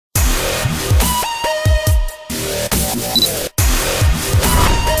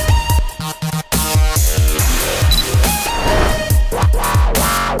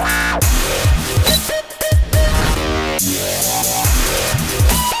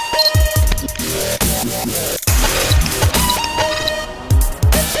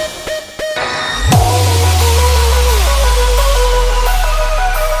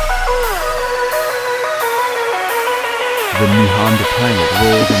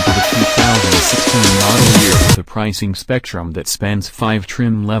2016 model year with a pricing spectrum that spans 5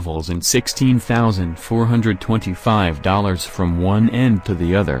 trim levels and $16,425 from one end to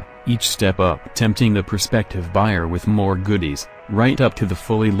the other, each step up tempting the prospective buyer with more goodies, right up to the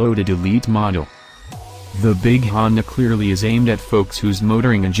fully loaded Elite model. The big Honda clearly is aimed at folks whose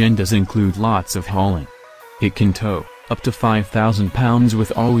motoring agendas include lots of hauling. It can tow up to 5,000 pounds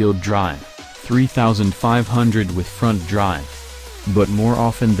with all-wheel drive, 3,500 with front drive. But more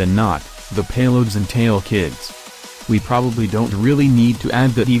often than not, the payloads entail kids. We probably don't really need to add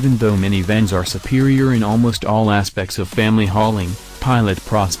that even though minivans are superior in almost all aspects of family hauling, pilot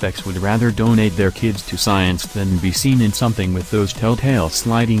prospects would rather donate their kids to science than be seen in something with those telltale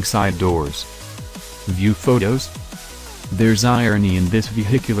sliding side doors. View photos? There's irony in this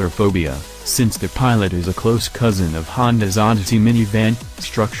vehicular phobia, since the Pilot is a close cousin of Honda's Odyssey minivan,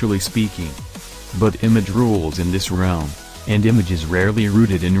 structurally speaking. But image rules in this realm, and image is rarely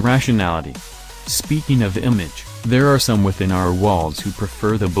rooted in rationality. Speaking of image, there are some within our walls who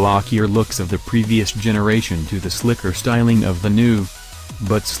prefer the blockier looks of the previous generation to the slicker styling of the new.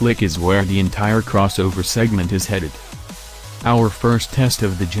 But slick is where the entire crossover segment is headed. Our first test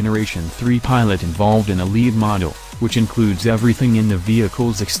of the Generation 3 Pilot involved an Elite model, which includes everything in the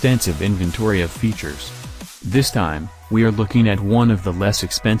vehicle's extensive inventory of features. This time, we are looking at one of the less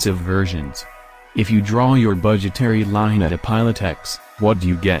expensive versions. If you draw your budgetary line at a Pilot X, what do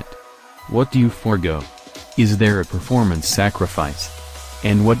you get? What do you forego? Is there a performance sacrifice?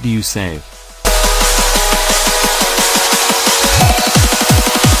 And what do you save?